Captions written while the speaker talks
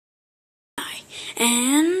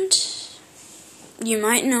And you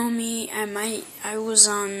might know me. I was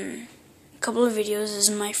on a couple of videos. This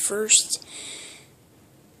is my first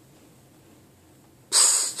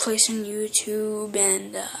place on YouTube,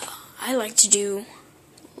 and I like to do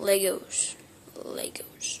Legos,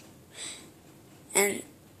 and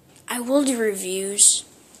I will do reviews.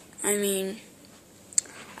 I mean,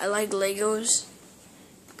 I like Legos,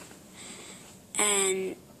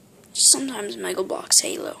 and sometimes Mega Bloks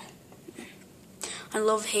Halo. I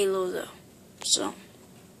love Halo though, so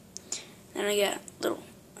then I get little,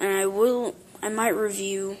 and I might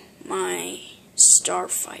review my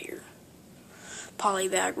Starfighter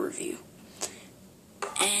polybag review,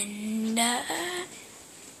 and I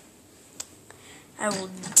will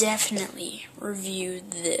definitely review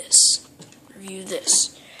this,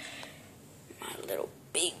 my little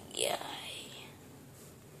big guy.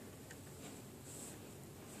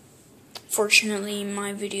 Fortunately,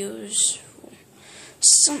 my videos,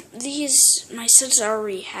 my sets I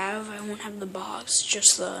already have. I won't have the box,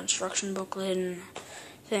 just the instruction booklet and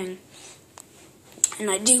thing. And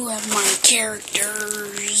I do have my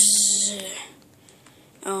characters.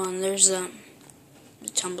 Oh, and there's the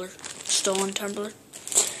tumbler, stolen tumbler.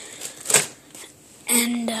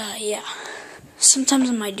 And yeah, sometimes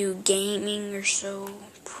I might do gaming or so.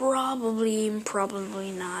 Probably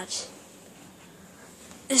not.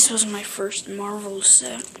 This was my first Marvel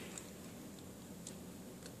set.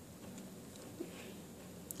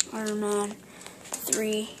 Iron Man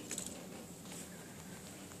 3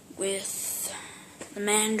 with the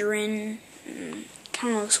Mandarin.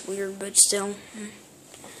 Kind of looks weird, but still,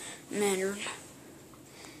 Mandarin.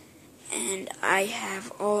 And I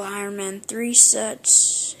have all Iron Man 3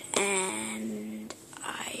 sets, and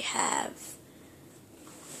I have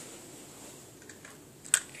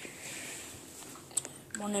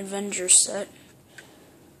one Avengers set,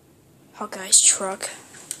 Hawkeye's truck,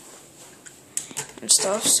 and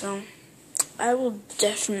stuff. So I will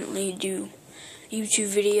definitely do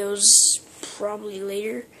YouTube videos probably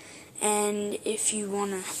later, and if you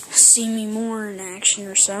want to see me more in action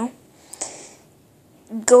or so,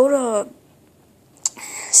 go to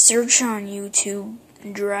search on YouTube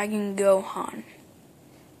Dragon Gohan.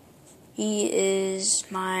 He is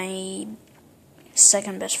my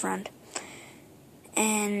second best friend,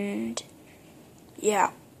 and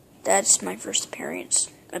yeah, that's my first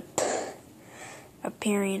appearance.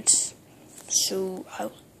 So I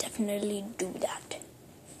will definitely do that.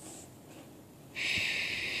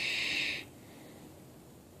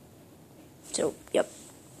 So, yep.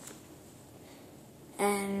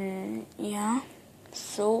 And yeah,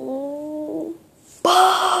 so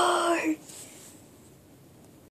bye.